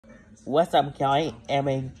What's up, Kelly?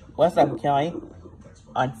 What's up, Kelly?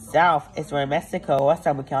 On south is where Mexico. What's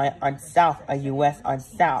up, Kelly? On south, U.S. on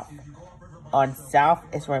south. On south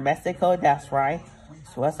is where Mexico. That's right.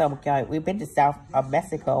 So what's up, Kelly? We've been to south of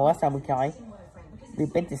Mexico. What's up, Kelly?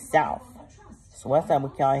 We've been to south. So what's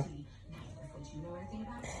up, Kelly?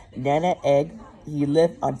 Nana Egg. You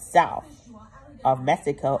live on south of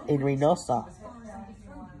Mexico in Reynosa.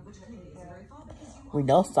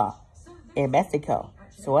 Reynosa in Mexico.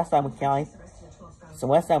 So what's up, Kelly? So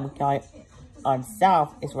what's up, Kelly? On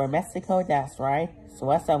south is where Mexico, that's right. So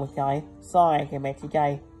what's up, Kelly? Sorry, I can make you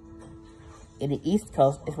guys. In the east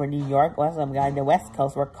coast is where New York, what's up, guy? In the west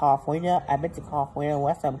coast where California. I've been to California,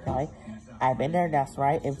 what's up, Kelly? I've been there, that's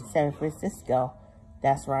right. In San Francisco,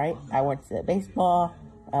 that's right. I went to baseball.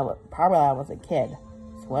 Probably I was a kid.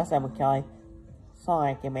 So what's up, Kelly?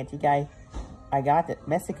 Sorry, I can make you guys. I got that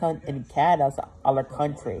Mexico and Canada's other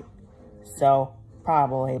country. So,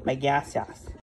 probably, my guess, yes.